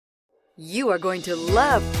You are going to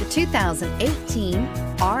love the 2018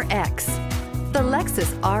 RX. The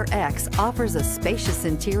Lexus RX offers a spacious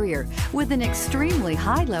interior with an extremely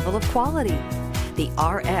high level of quality. The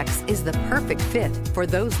RX is the perfect fit for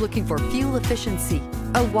those looking for fuel efficiency,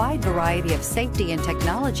 a wide variety of safety and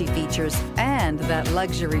technology features, and that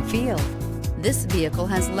luxury feel. This vehicle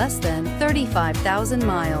has less than 35,000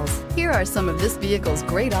 miles. Here are some of this vehicle's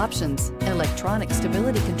great options: electronic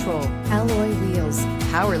stability control, alloy wheels,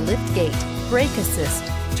 power liftgate, brake assist,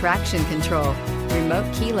 traction control, remote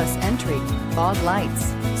keyless entry, fog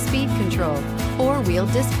lights, speed control, four-wheel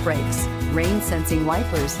disc brakes, rain sensing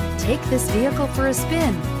wipers. Take this vehicle for a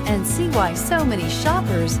spin and see why so many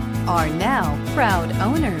shoppers are now proud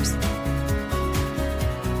owners.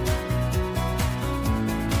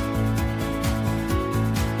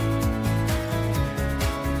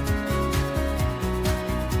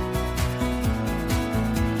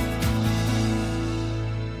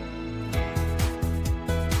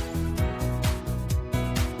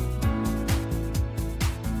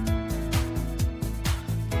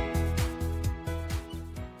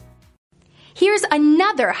 Here's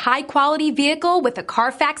another high-quality vehicle with a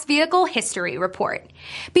Carfax Vehicle History Report.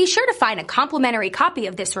 Be sure to find a complimentary copy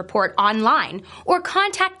of this report online or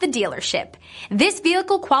contact the dealership. This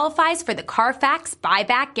vehicle qualifies for the Carfax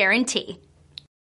Buyback Guarantee.